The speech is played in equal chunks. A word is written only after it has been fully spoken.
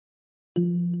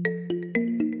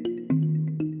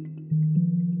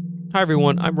Hi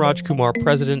everyone, I'm Raj Kumar,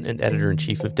 President and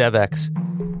Editor-in-Chief of DevX.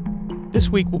 This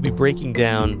week we'll be breaking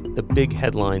down the big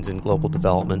headlines in global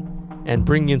development and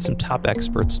bringing in some top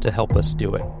experts to help us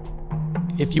do it.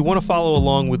 If you want to follow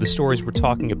along with the stories we're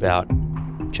talking about,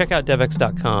 check out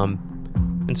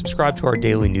devx.com and subscribe to our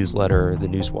daily newsletter, The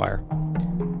Newswire.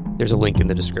 There's a link in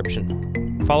the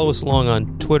description. Follow us along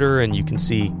on Twitter and you can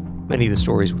see many of the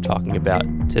stories we're talking about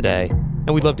today,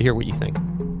 and we'd love to hear what you think.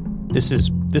 This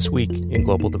is This Week in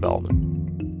Global Development.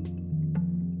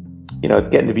 You know, it's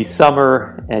getting to be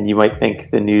summer, and you might think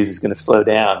the news is going to slow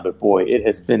down, but boy, it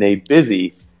has been a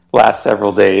busy last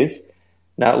several days,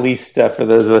 not least for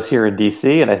those of us here in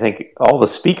D.C., and I think all the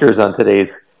speakers on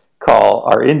today's call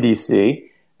are in D.C.,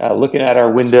 looking at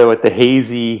our window at the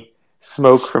hazy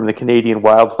smoke from the Canadian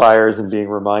wildfires and being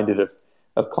reminded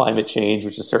of climate change,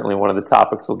 which is certainly one of the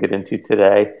topics we'll get into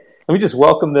today. Let me just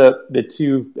welcome the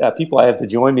two people I have to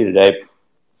join me today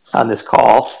on this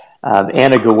call.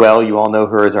 Anna Gowell, you all know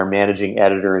her as our managing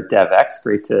editor at DevX.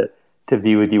 Great to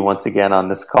be with you once again on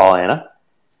this call, Anna.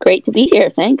 Great to be here.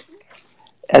 Thanks.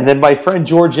 And then my friend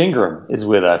George Ingram is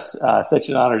with us. Such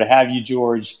an honor to have you,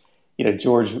 George. You know,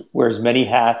 George wears many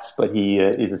hats, but he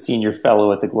is a senior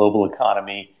fellow at the Global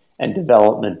Economy and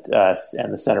Development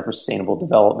and the Center for Sustainable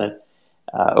Development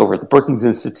over at the Brookings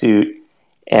Institute.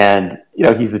 And, you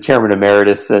know, he's the chairman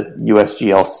emeritus at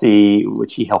USGLC,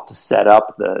 which he helped to set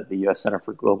up, the U.S. Center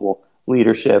for Global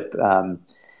Leadership. You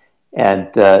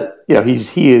know,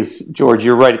 he is, George,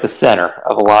 you're right at the center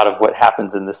of a lot of what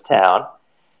happens in this town.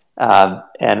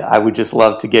 And I would just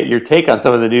love to get your take on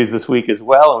some of the news this week as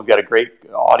well. And we've got a great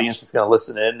audience that's going to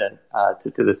listen in and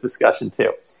to this discussion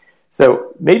too.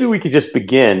 So maybe we could just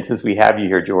begin, since we have you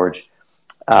here, George,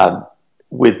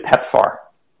 with PEPFAR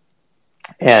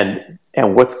and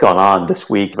what's gone on this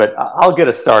week. But I'll get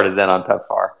us started then on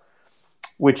PEPFAR,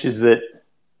 which is that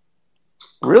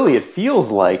really it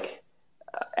feels like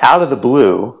out of the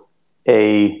blue,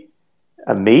 a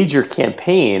major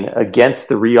campaign against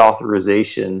the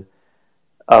reauthorization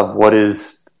of what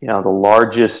is, you know, the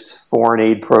largest foreign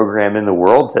aid program in the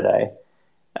world today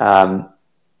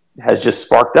has just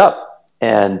sparked up.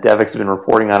 And DevX has been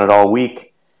reporting on it all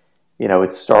week. You know,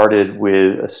 it started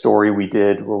with a story we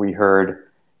did where we heard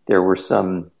there were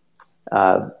some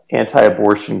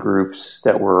anti-abortion groups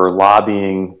that were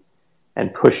lobbying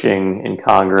and pushing in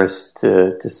Congress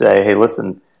to say, hey,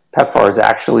 listen, PEPFAR is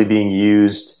actually being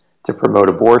used to promote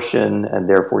abortion, and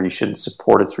therefore you shouldn't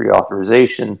support its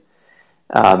reauthorization.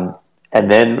 And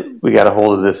then we got a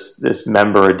hold of this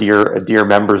member, a dear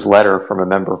member's letter from a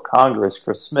member of Congress,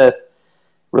 Chris Smith,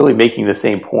 really making the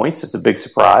same points. It's a big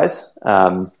surprise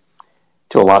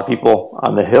to a lot of people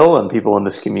on the Hill and people in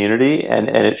this community. And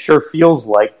it sure feels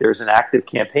like there's an active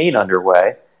campaign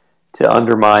underway to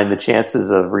undermine the chances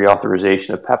of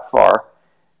reauthorization of PEPFAR.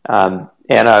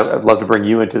 Anna, I'd love to bring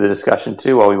you into the discussion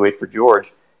too while we wait for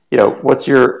George. You know, what's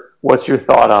your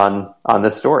thought on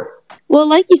this story? Well,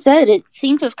 like you said, it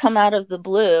seemed to have come out of the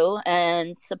blue,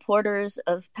 and supporters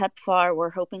of PEPFAR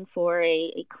were hoping for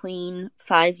a clean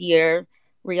 5-year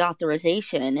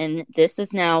reauthorization, and this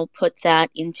has now put that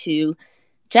into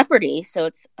jeopardy. So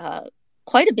it's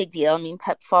quite a big deal. I mean,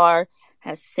 PEPFAR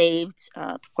has saved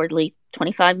purportedly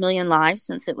 25 million lives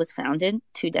since it was founded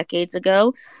 2 decades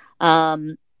ago.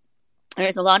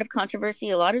 There's a lot of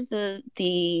controversy. A lot of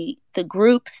the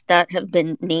groups that have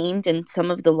been named in some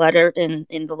of the letter in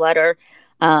the letter,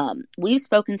 we've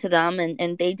spoken to them,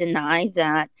 and they deny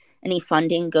that any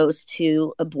funding goes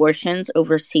to abortions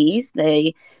overseas.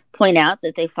 They point out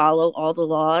that they follow all the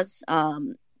laws,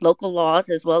 local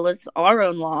laws, as well as our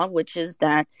own law, which is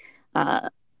that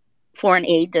foreign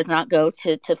aid does not go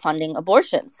to funding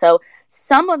abortions. So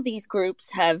some of these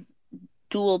groups have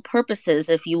dual purposes,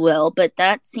 if you will, but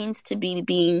that seems to be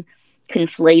being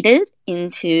conflated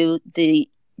into the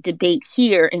debate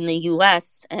here in the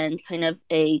U.S. and kind of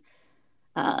a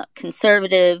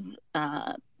conservative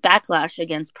backlash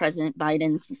against President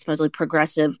Biden's supposedly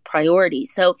progressive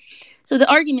priorities. So the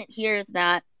argument here is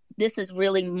that this is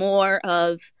really more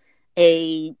of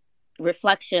a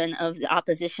reflection of the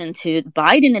opposition to the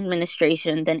Biden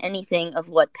administration than anything of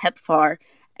what PEPFAR,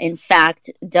 in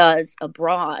fact, does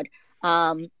abroad.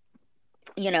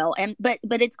 You know,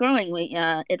 but it's growing.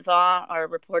 Idva, our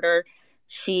reporter,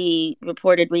 she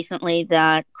reported recently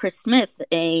that Chris Smith,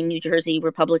 a New Jersey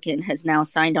Republican, has now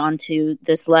signed on to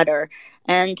this letter.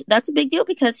 And that's a big deal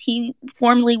because he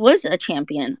formerly was a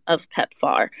champion of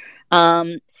PEPFAR.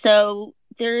 So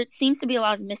there seems to be a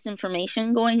lot of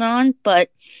misinformation going on, but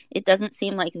it doesn't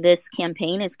seem like this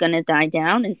campaign is going to die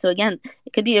down. And so, again,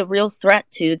 it could be a real threat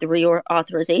to the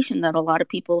reauthorization that a lot of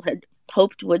people had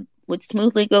hoped would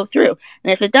smoothly go through.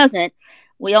 And if it doesn't,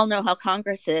 we all know how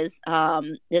Congress is.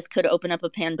 This could open up a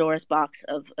Pandora's box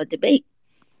of a debate.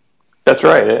 That's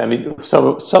right. I mean,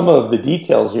 some of the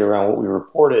details here around what we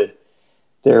reported,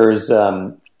 there's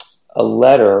a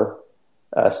letter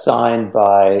signed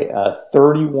by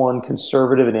 31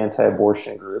 conservative and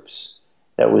anti-abortion groups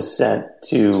that was sent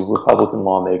to Republican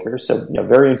lawmakers. So,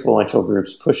 very influential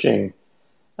groups pushing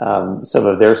some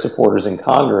of their supporters in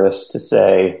Congress to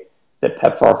say that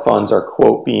PEPFAR funds are,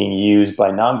 quote, being used by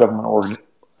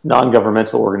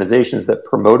non-governmental organizations that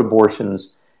promote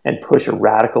abortions and push a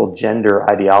radical gender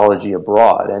ideology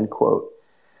abroad, end quote.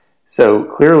 So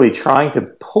clearly trying to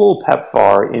pull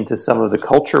PEPFAR into some of the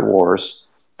culture wars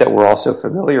that we're also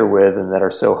familiar with and that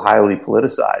are so highly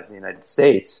politicized in the United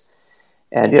States.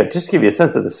 And just to give you a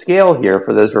sense of the scale here,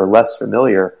 for those who are less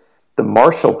familiar, the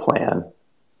Marshall Plan,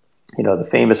 the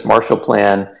famous Marshall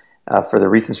Plan for the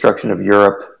reconstruction of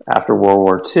Europe after World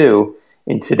War II,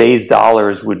 in today's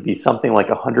dollars would be something like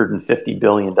 $150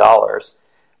 billion.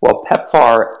 Well,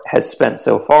 PEPFAR has spent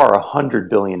so far $100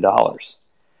 billion.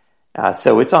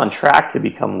 So it's on track to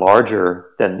become larger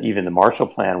than even the Marshall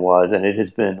Plan was, and it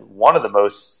has been one of the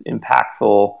most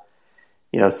impactful,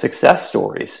 success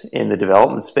stories in the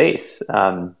development space,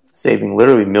 saving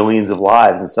literally millions of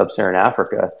lives in sub-Saharan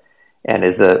Africa, and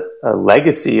is a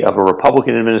legacy of a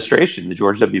Republican administration, the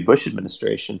George W. Bush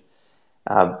administration.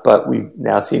 But we've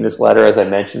now seen this letter, as I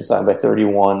mentioned, signed by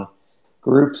 31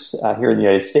 groups here in the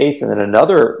United States, and then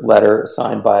another letter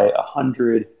signed by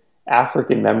 100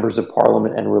 African members of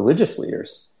parliament and religious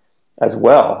leaders as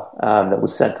well, that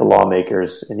was sent to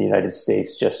lawmakers in the United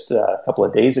States just a couple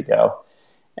of days ago.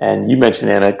 And you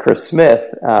mentioned, Anna, Chris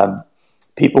Smith.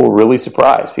 People were really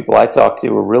surprised. People I talked to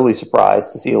were really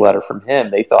surprised to see a letter from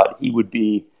him. They thought he would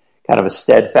be kind of a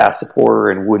steadfast supporter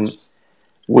and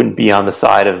wouldn't be on the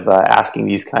side of asking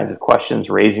these kinds of questions,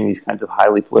 raising these kinds of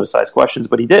highly politicized questions,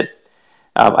 but he did.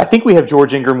 I think we have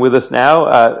George Ingram with us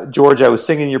now. George, I was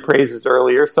singing your praises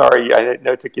earlier. Sorry, I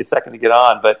know it took you a second to get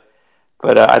on, but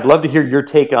I'd love to hear your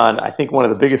take on, I think, one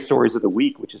of the biggest stories of the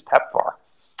week, which is PEPFAR,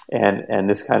 and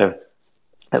this kind of,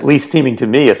 at least seeming to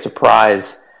me, a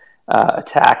surprise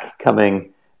attack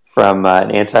coming from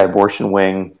an anti-abortion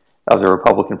wing of the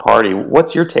Republican Party.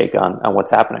 What's your take on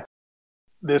what's happening?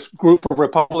 This group of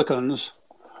Republicans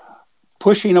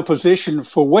pushing a position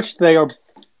for which they are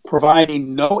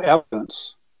providing no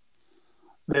evidence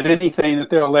that anything that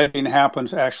they're alleging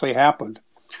actually happened.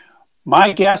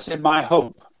 My guess and my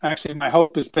hope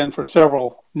has been for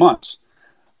several months,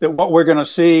 that what we're going to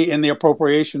see in the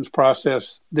appropriations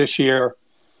process this year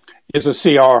is a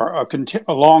CR,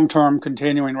 a long-term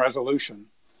continuing resolution.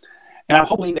 And I'm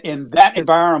hoping that in that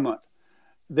environment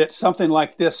that something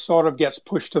like this sort of gets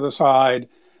pushed to the side,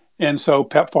 and so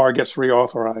PEPFAR gets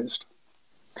reauthorized.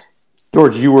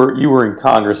 George, you were in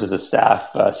Congress as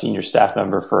a senior staff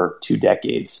member for 2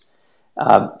 decades.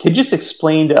 Can you just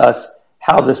explain to us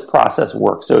how this process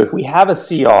works? So if we have a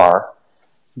CR,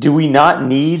 do we not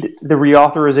need the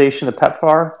reauthorization of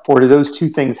PEPFAR, or do those two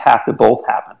things have to both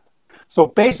happen? So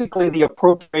basically, the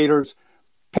appropriators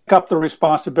pick up the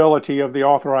responsibility of the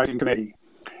authorizing committee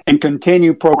and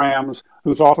continue programs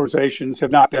whose authorizations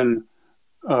have not been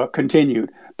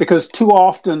continued. Because too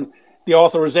often, the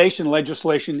authorization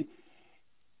legislation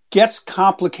gets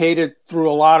complicated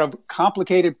through a lot of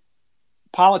complicated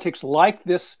politics like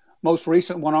this most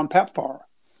recent one on PEPFAR.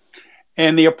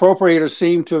 And the appropriators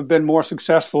seem to have been more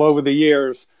successful over the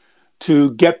years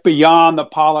to get beyond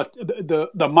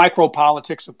the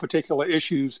micro-politics of particular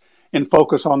issues and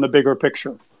focus on the bigger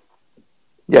picture.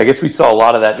 Yeah, I guess we saw a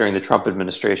lot of that during the Trump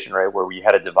administration, right, where we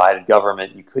had a divided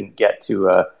government. You couldn't get to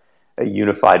a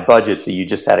unified budget, so you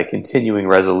just had a continuing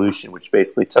resolution, which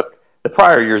basically took the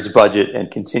prior year's budget and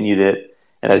continued it.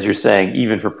 And as you're saying,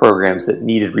 even for programs that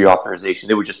needed reauthorization,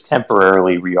 they would just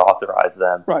temporarily reauthorize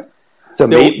them. Right. So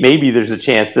maybe there's a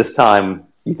chance this time.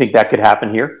 You think that could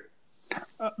happen here?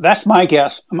 That's my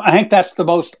guess. I think that's the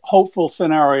most hopeful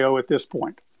scenario at this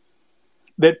point,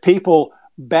 that people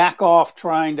back off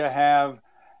trying to have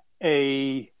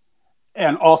an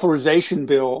authorization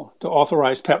bill to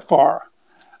authorize PEPFAR.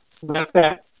 Let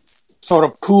that sort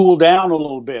of cool down a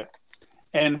little bit.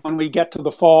 And when we get to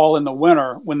the fall and the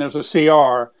winter, when there's a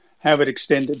CR, have it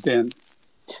extended then.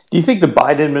 Do you think the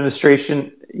Biden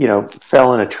administration,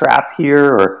 fell in a trap here,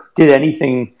 or did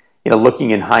anything,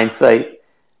 looking in hindsight,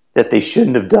 that they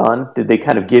shouldn't have done? Did they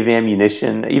kind of give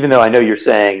ammunition? Even though I know you're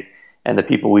saying, and the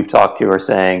people we've talked to are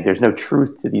saying, there's no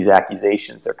truth to these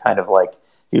accusations. They're kind of like,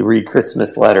 if you read Chris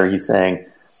Smith's letter, he's saying,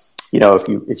 if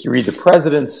you read the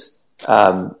president's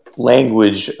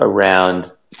language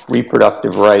around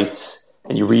reproductive rights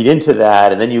and you read into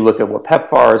that, and then you look at what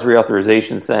PEPFAR's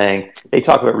reauthorization is saying. They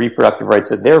talk about reproductive rights,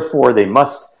 so therefore they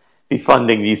must be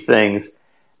funding these things.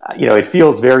 It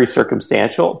feels very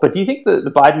circumstantial. But do you think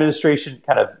the Biden administration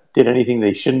kind of did anything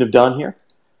they shouldn't have done here?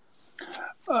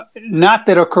 Not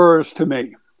that occurs to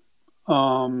me.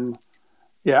 I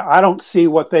don't see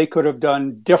what they could have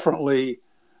done differently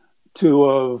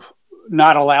to have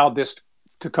not allowed this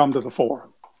to come to the fore.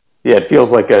 Yeah, it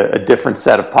feels like a different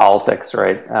set of politics,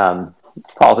 right?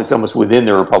 Politics almost within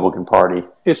the Republican Party.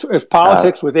 It's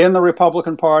politics within the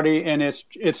Republican Party, and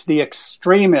it's the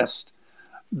extremists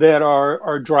that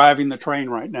are driving the train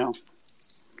right now.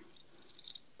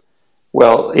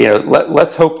 Well,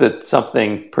 let's hope that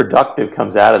something productive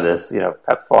comes out of this.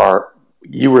 PEPFAR,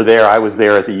 you were there. I was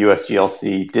there at the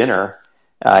USGLC dinner.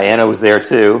 Anna was there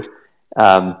too.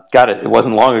 It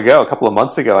wasn't long ago, a couple of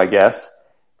months ago, I guess,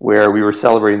 where we were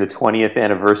celebrating the 20th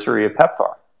anniversary of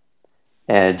PEPFAR.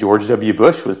 And George W.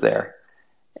 Bush was there.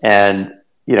 And,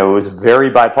 it was very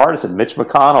bipartisan. Mitch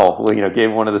McConnell,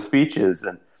 gave one of the speeches,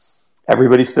 and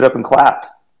everybody stood up and clapped,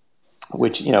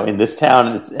 which, in this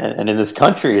town and in this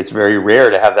country, it's very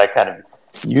rare to have that kind of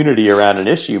unity around an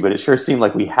issue, but it sure seemed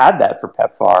like we had that for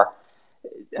PEPFAR.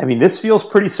 I mean, this feels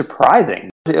pretty surprising.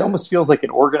 It almost feels like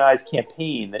an organized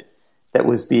campaign that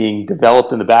was being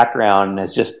developed in the background and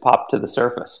has just popped to the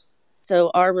surface. So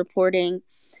our reporting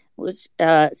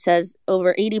says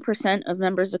over 80% of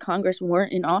members of Congress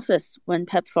weren't in office when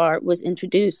PEPFAR was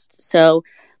introduced. So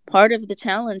part of the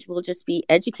challenge will just be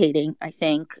educating, I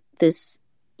think, this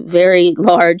very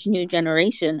large new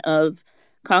generation of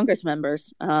Congress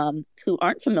members who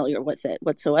aren't familiar with it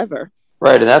whatsoever.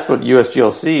 Right, and that's what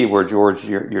USGLC, where George,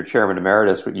 your chairman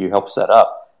emeritus, what you helped set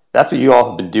up, that's what you all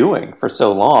have been doing for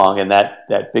so long. And that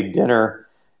big dinner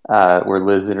where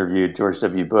Liz interviewed George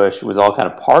W. Bush was all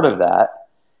kind of part of that,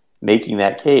 making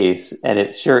that case.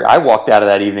 And I walked out of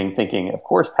that evening thinking, of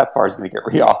course, PEPFAR is going to get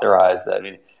reauthorized. I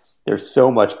mean, there's so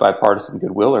much bipartisan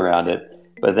goodwill around it.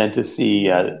 But then to see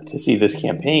this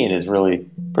campaign is really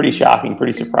pretty shocking,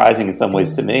 pretty surprising in some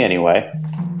ways to me, anyway.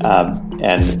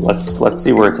 And let's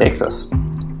see where it takes us.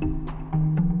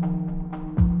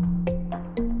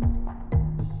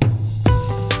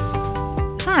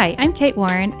 Hi, I'm Kate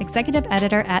Warren, Executive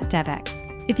Editor at DevEx.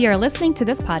 If you are listening to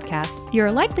this podcast, you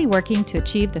are likely working to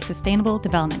achieve the Sustainable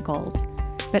Development Goals.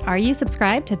 But are you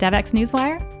subscribed to DevEx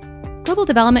Newswire? Global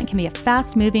development can be a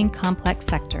fast-moving, complex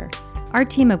sector. Our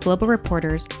team of global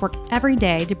reporters work every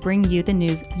day to bring you the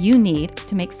news you need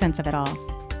to make sense of it all.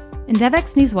 In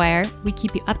DevEx Newswire, we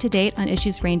keep you up to date on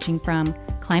issues ranging from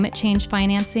climate change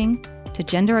financing to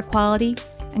gender equality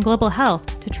and global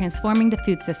health to transforming the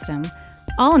food system,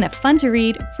 all in a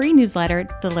fun-to-read, free newsletter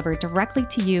delivered directly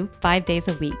to you 5 days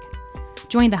a week.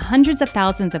 Join the hundreds of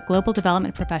thousands of global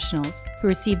development professionals who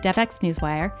receive DevEx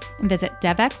Newswire and visit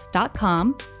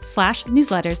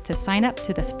devex.com/newsletters to sign up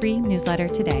to this free newsletter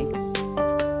today.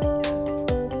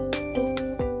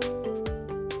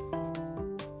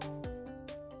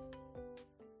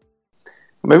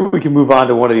 Maybe we can move on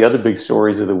to one of the other big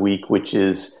stories of the week, which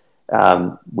is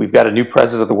we've got a new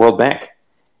president of the World Bank,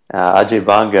 Ajay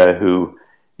Banga, who,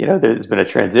 there's been a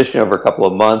transition over a couple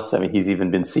of months. I mean, he's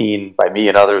even been seen by me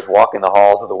and others walking the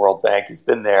halls of the World Bank. He's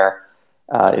been there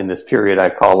in this period I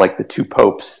call like the two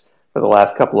popes for the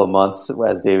last couple of months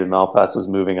as David Malpass was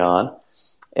moving on.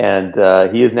 And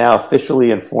he is now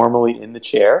officially and formally in the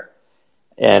chair.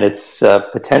 And it's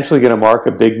potentially going to mark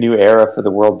a big new era for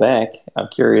the World Bank. I'm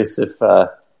curious if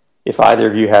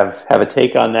either of you have a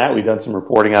take on that. We've done some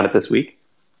reporting on it this week.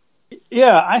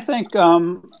 Yeah, I think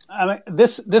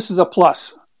this is a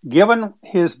plus. Given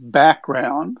his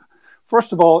background,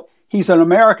 first of all, he's an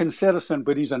American citizen,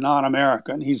 but he's a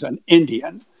non-American. He's an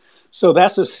Indian. So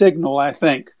that's a signal, I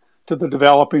think, to the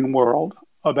developing world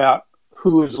about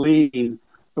who is leading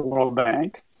the World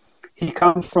Bank. He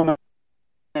comes from an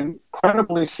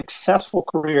incredibly successful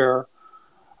career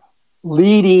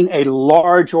leading a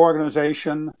large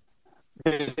organization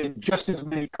that is in just as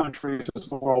many countries as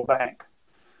the World Bank.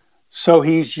 So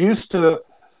he's used to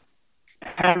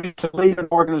having to lead an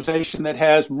organization that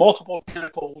has multiple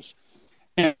tentacles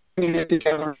and bringing it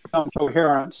together to become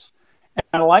coherence. And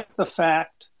I like the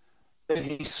fact that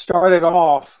he started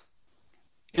off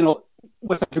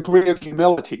with a degree of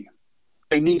humility.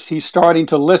 He's starting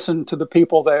to listen to the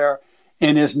people there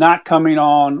and is not coming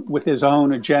on with his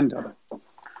own agenda.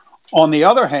 On the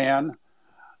other hand,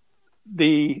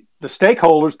 the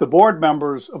stakeholders, the board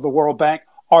members of the World Bank,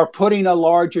 are putting a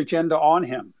large agenda on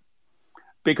him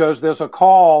because there's a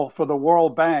call for the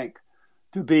World Bank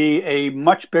to be a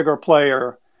much bigger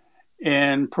player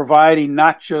in providing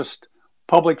not just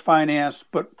public finance,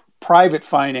 but private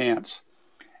finance.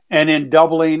 and in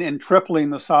doubling and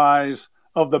tripling the size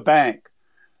of the bank.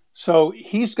 So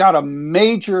he's got a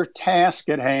major task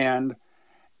at hand.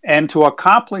 And to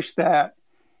accomplish that,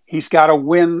 he's got to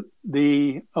win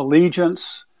the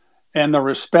allegiance and the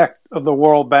respect of the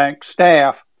World Bank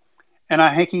staff. And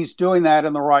I think he's doing that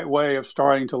in the right way of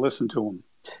starting to listen to them.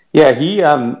 Yeah,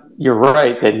 you're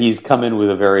right that he's come in with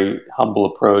a very humble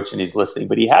approach and he's listening,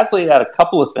 but he has laid out a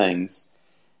couple of things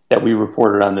that we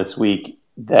reported on this week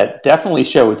that definitely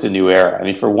show it's a new era. I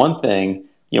mean, for one thing,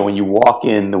 when you walk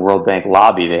in the World Bank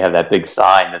lobby, they have that big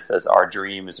sign that says, "Our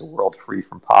dream is a world free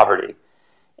from poverty."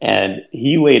 And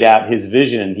he laid out his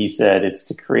vision. He said it's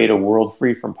to create a world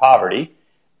free from poverty,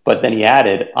 but then he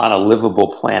added, on a livable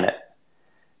planet.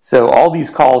 So all these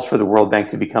calls for the World Bank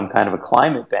to become kind of a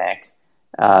climate bank,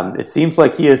 it seems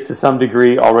like he has to some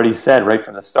degree already said right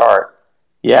from the start,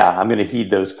 yeah, I'm going to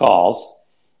heed those calls.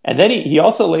 And then he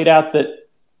also laid out that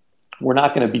we're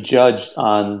not going to be judged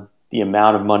on the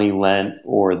amount of money lent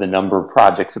or the number of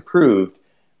projects approved,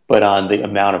 but on the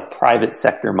amount of private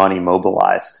sector money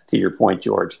mobilized, to your point,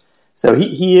 George. So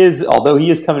he is, although he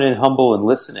is coming in humble and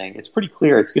listening, it's pretty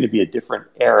clear it's going to be a different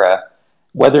era.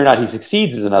 Whether or not he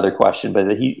succeeds is another question,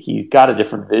 but he's got a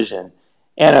different vision.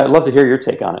 And I'd love to hear your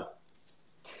take on it.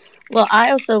 Well,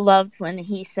 I also loved when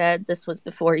he said, this was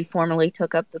before he formally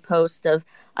took up the post of,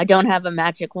 "I don't have a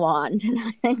magic wand." And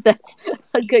I think that's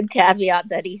a good caveat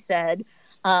that he said.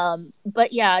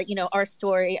 But yeah, our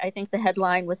story, I think the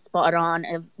headline was spot on,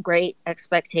 of great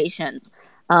expectations.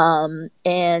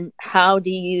 And how do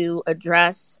you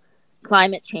address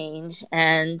climate change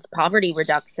and poverty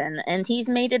reduction? And he's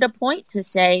made it a point to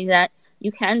say that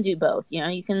you can do both.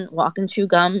 You can walk and chew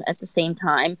gum at the same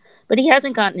time, but he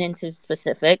hasn't gotten into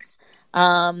specifics.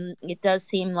 It does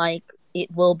seem like it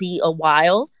will be a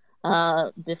while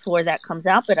before that comes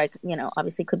out, but I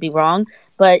obviously could be wrong.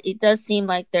 But it does seem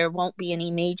like there won't be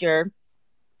any major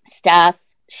staff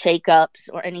shakeups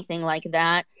or anything like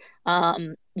that.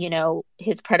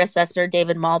 His predecessor,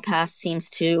 David Malpass, seems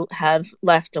to have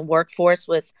left a workforce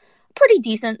with pretty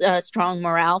decent, strong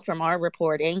morale from our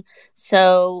reporting.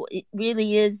 So it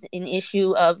really is an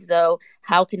issue of, though,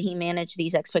 how can he manage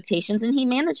these expectations? And he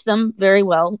managed them very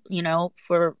well,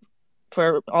 for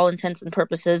all intents and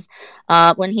purposes,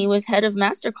 when he was head of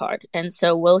MasterCard. And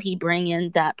so will he bring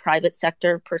in that private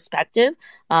sector perspective?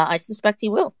 I suspect he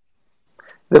will.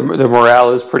 The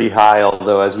morale is pretty high,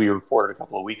 although, as we reported a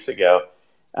couple of weeks ago,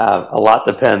 a lot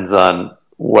depends on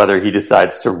whether he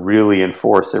decides to really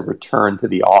enforce a return to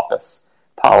the office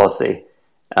policy,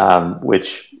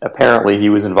 which apparently he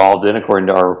was involved in, according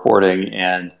to our reporting,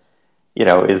 and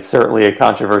is certainly a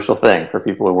controversial thing for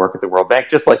people who work at the World Bank,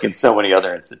 just like in so many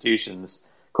other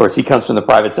institutions. Of course, he comes from the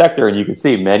private sector, and you can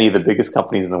see many of the biggest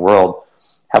companies in the world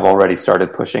have already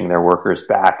started pushing their workers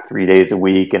back 3 days a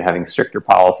week and having stricter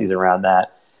policies around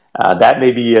that. That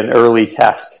may be an early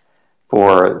test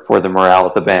for the morale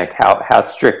at the bank, how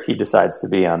strict he decides to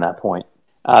be on that point.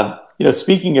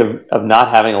 Speaking of not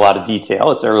having a lot of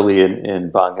detail, it's early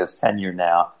in Banga's tenure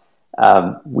now.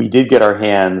 We did get our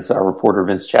reporter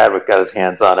Vince Chadwick got his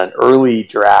hands on an early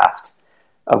draft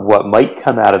of what might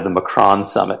come out of the Macron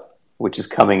summit, which is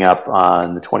coming up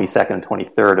on the 22nd and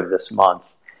 23rd of this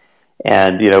month.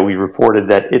 And, we reported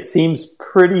that it seems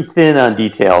pretty thin on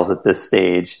details at this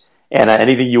stage. And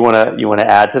anything you want to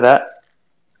add to that?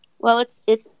 Well,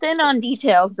 it's thin on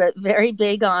details, but very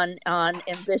big on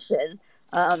ambition.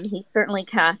 He certainly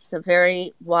cast a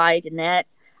very wide net.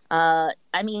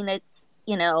 It's,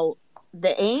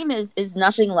 the aim is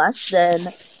nothing less than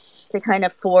to kind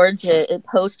of forge a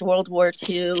post-World War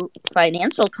II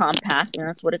financial compact, and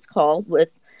that's what it's called,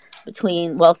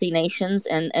 between wealthy nations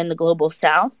and the global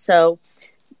South. So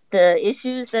the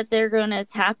issues that they're going to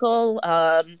tackle,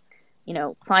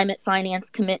 climate finance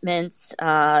commitments,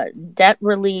 debt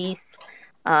relief,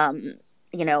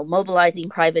 mobilizing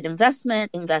private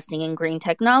investment, investing in green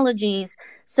technologies.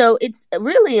 So it's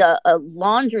really a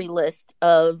laundry list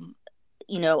of,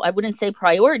 I wouldn't say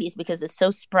priorities because it's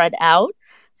so spread out.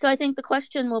 So I think the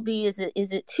question will be, is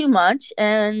it too much?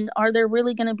 And are there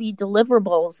really going to be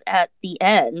deliverables at the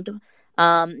end?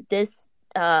 This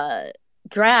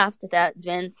draft that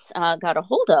Vince got a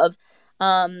hold of,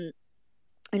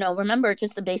 remember,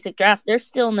 just a basic draft. There's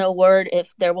still no word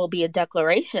if there will be a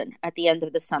declaration at the end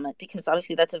of the summit, because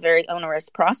obviously that's a very onerous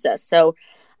process. So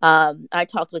I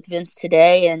talked with Vince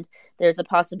today, and there's a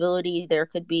possibility there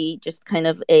could be just kind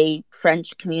of a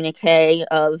French communique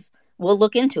of, we'll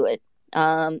look into it,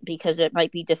 because it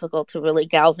might be difficult to really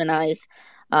galvanize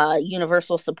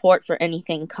universal support for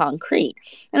anything concrete.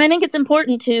 And I think it's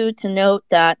important to note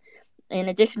that in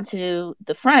addition to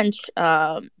the French,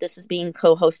 this is being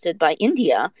co-hosted by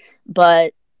India,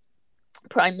 but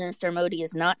Prime Minister Modi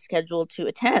is not scheduled to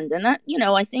attend. And that,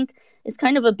 I think is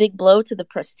kind of a big blow to the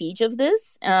prestige of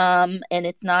this. And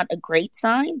it's not a great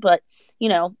sign, but,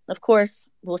 of course,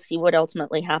 we'll see what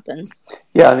ultimately happens.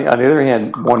 Yeah, on the other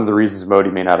hand, one of the reasons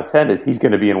Modi may not attend is he's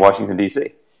going to be in Washington,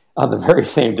 D.C. on the very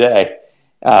same day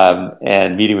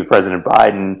and meeting with President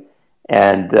Biden.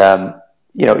 And,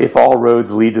 if all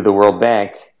roads lead to the World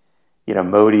Bank,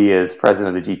 Modi is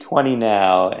president of the G20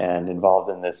 now and involved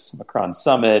in this Macron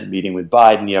summit, meeting with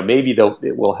Biden. Maybe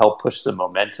it will help push some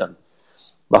momentum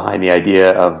behind the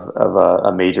idea of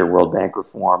a major World Bank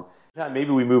reform. Maybe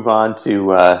we move on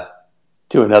to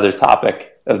another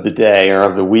topic of the day or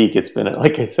of the week. It's been,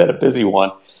 like I said, a busy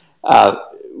one.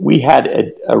 We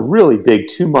had a really big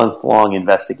 2-month-long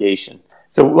investigation.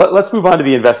 So let's move on to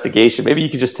the investigation. Maybe you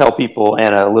could just tell people,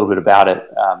 Anna, a little bit about it.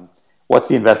 What's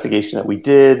the investigation that we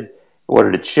did? What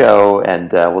did it show?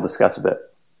 And we'll discuss a bit.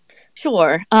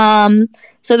 Sure.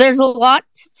 So there's a lot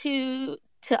to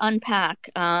unpack.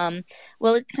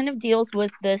 Well, it kind of deals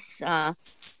with this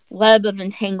web of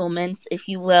entanglements, if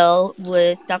you will,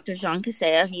 with Dr. Jean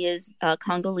Kaseya. He is a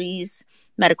Congolese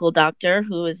medical doctor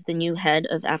who is the new head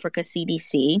of Africa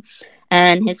CDC,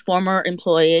 and his former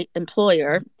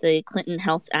employer, the Clinton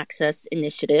Health Access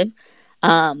Initiative.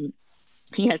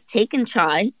 He has taken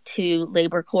Chai to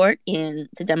labor court in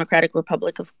the Democratic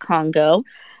Republic of Congo,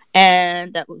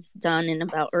 and that was done in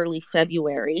about early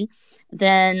February.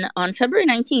 Then on February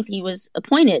 19th, he was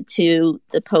appointed to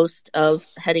the post of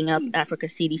heading up Africa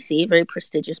CDC, very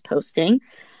prestigious posting.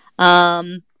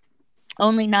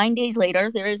 Only 9 days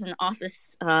later, there is an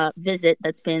office visit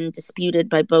that's been disputed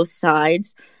by both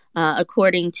sides,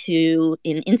 according to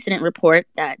an incident report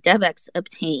that DevEx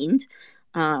obtained.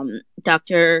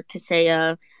 Dr.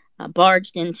 Kaseya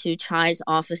barged into Chai's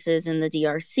offices in the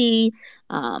DRC,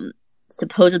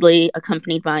 supposedly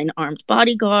accompanied by an armed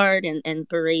bodyguard, and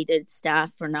berated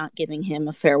staff for not giving him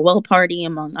a farewell party,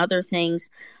 among other things.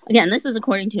 Again, this is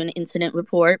according to an incident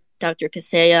report. Dr.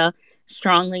 Kaseya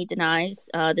strongly denies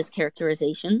this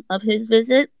characterization of his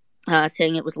visit,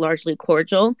 saying it was largely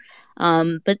cordial.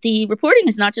 But the reporting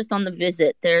is not just on the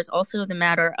visit. There's also the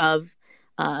matter of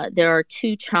there are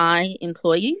 2 Chai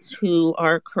employees who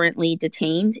are currently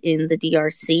detained in the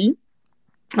DRC.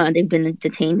 They've been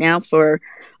detained now for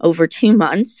over 2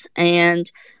 months. And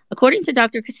according to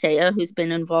Dr. Kaseya, who's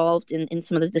been involved in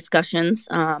some of the discussions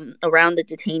around the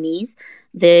detainees,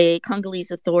 the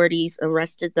Congolese authorities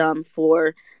arrested them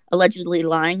for allegedly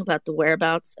lying about the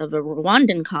whereabouts of a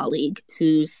Rwandan colleague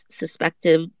who's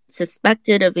suspected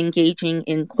of engaging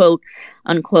in quote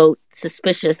unquote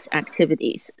suspicious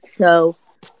activities. So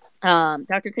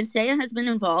Dr. Kaseya has been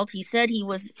involved. He said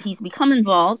he's become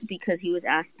involved because he was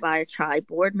asked by a Chai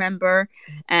board member,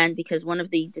 and because one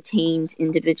of the detained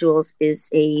individuals is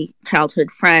a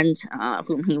childhood friend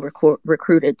whom he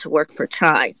recruited to work for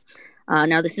Chai.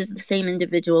 Now, this is the same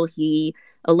individual he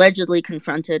allegedly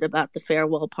confronted about the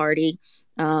farewell party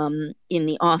in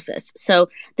the office. So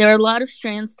there are a lot of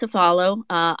strands to follow.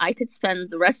 I could spend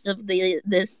the rest of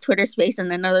this Twitter space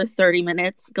in another 30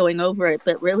 minutes going over it,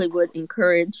 but really would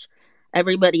encourage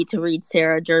everybody to read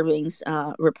Sarah Jerving's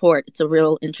report. It's a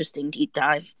real interesting deep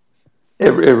dive.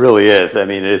 It really is. I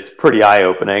mean, it's pretty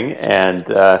eye-opening. And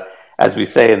as we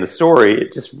say in the story,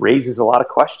 it just raises a lot of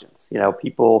questions.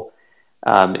 People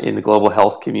in the global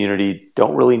health community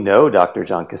don't really know Dr.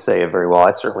 Jean Kaseya very well.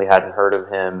 I certainly hadn't heard of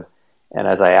him. And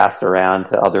as I asked around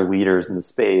to other leaders in the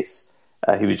space,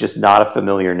 he was just not a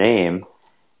familiar name.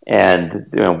 And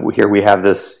here we have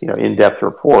this in-depth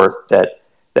report that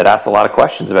asks a lot of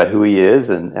questions about who he is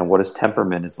and what his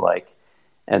temperament is like.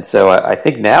 And so I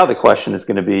think now the question is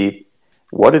going to be,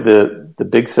 what are the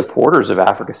big supporters of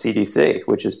Africa CDC,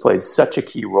 which has played such a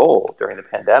key role during the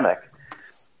pandemic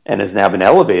and has now been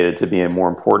elevated to be a more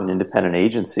important independent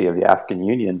agency of the African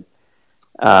Union?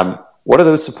 What are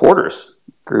those supporters?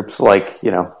 Groups like,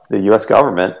 the U.S.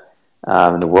 government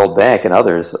and the World Bank and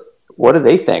others, what do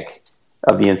they think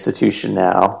of the institution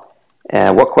now?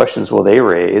 And what questions will they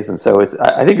raise? And so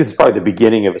I think this is probably the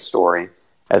beginning of a story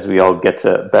as we all get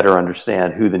to better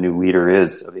understand who the new leader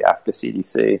is of the Africa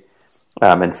CDC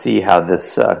and see how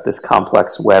this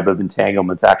complex web of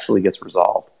entanglements actually gets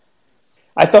resolved.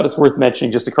 I thought it's worth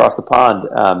mentioning just across the pond,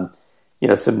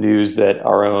 some news that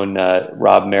our own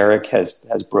Rob Merrick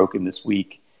has broken this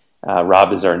week.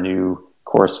 Rob is our new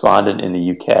correspondent in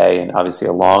the UK and obviously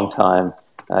a long-time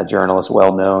journalist,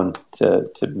 well known to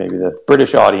maybe the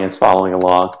British audience following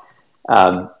along.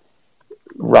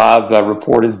 Rob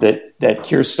reported that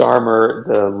Keir Starmer,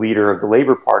 the leader of the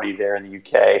Labour Party there in the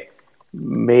UK,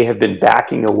 may have been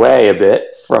backing away a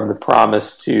bit from the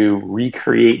promise to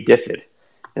recreate DFID.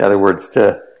 In other words,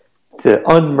 to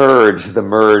unmerge the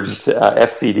merged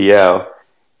FCDO.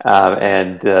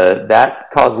 And that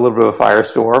caused a little bit of a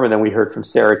firestorm. And then we heard from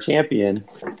Sarah Champion,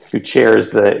 who chairs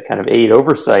the kind of aid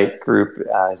oversight group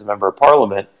as a member of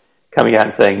parliament, coming out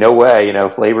and saying, no way,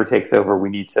 if Labor takes over, we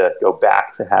need to go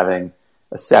back to having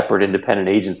a separate independent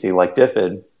agency like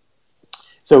DFID.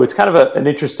 So it's kind of an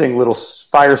interesting little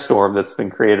firestorm that's been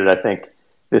created, I think,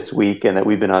 this week and that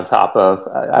we've been on top of.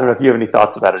 I don't know if you have any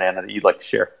thoughts about it, Anna, that you'd like to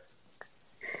share.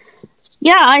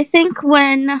 Yeah, I think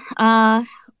when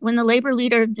the Labor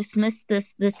leader dismissed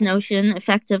this notion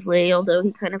effectively, although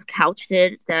he kind of couched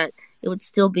it that it would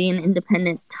still be an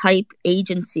independent type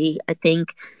agency, I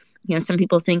think, some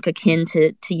people think akin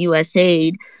to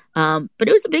USAID, but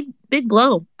it was a big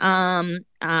blow.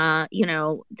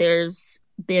 There's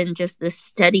been just this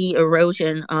steady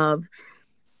erosion of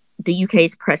the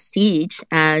UK's prestige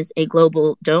as a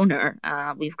global donor.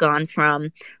 They've gone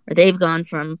from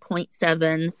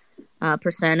 0.7%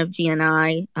 of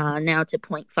GNI now to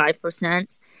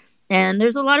 0.5%. And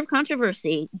there's a lot of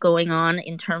controversy going on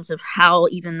in terms of how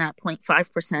even that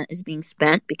 0.5% is being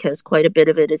spent, because quite a bit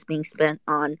of it is being spent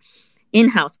on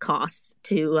in-house costs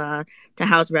to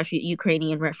house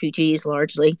Ukrainian refugees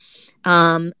largely.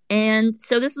 And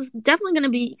so this is definitely going to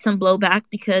be some blowback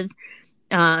because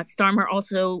Starmer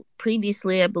also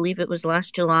previously, I believe it was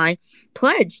last July,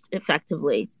 pledged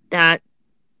effectively that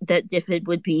DFID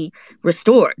would be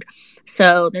restored.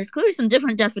 So there's clearly some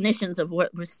different definitions of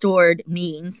what restored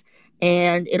means,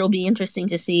 and it'll be interesting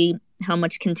to see how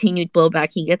much continued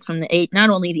blowback he gets from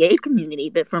not only the aid community,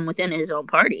 but from within his own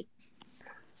party.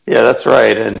 Yeah, that's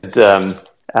right. And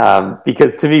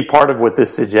because to me, part of what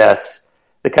this suggests,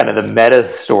 the kind of the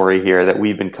meta story here that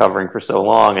we've been covering for so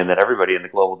long and that everybody in the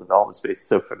global development space is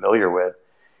so familiar with,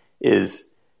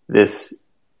 is this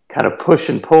kind of push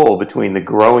and pull between the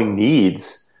growing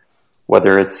needs,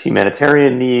 whether it's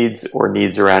humanitarian needs or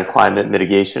needs around climate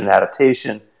mitigation and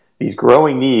adaptation, these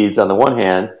growing needs on the one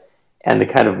hand, and the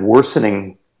kind of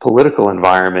worsening political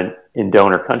environment in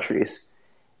donor countries.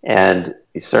 And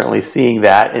you're certainly seeing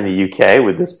that in the UK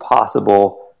with this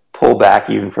possible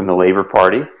pullback even from the Labour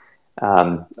Party.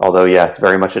 Although, it's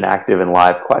very much an active and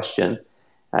live question.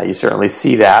 You certainly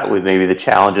see that with maybe the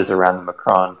challenges around the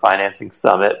Macron financing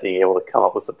summit, being able to come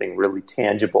up with something really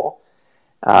tangible.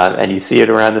 And you see it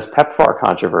around this PEPFAR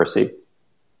controversy.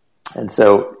 And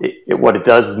so what it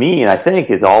does mean, I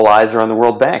think, is all eyes are on the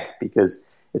World Bank,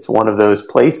 because it's one of those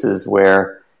places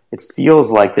where it feels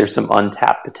like there's some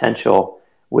untapped potential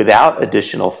without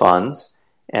additional funds.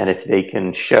 And if they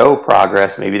can show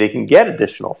progress, maybe they can get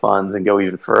additional funds and go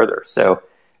even further. So,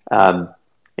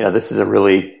 this is a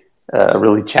really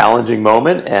challenging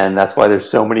moment. And that's why there's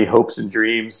so many hopes and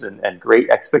dreams and great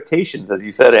expectations, as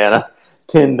you said, Anna,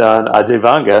 pinned on Ajay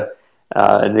Banga.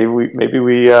 And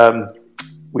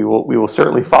we will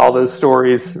certainly follow those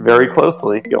stories very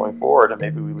closely going forward. And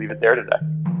maybe we leave it there today.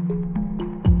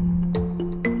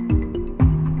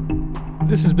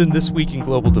 This has been This Week in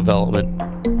Global Development.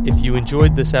 If you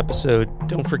enjoyed this episode,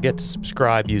 don't forget to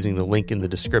subscribe using the link in the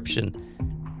description.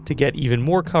 To get even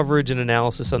more coverage and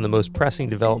analysis on the most pressing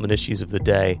development issues of the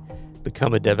day,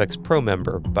 become a DevX Pro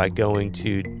member by going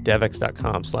to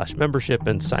devx.com/membership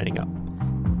and signing up.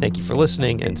 Thank you for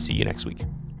listening, and see you next week.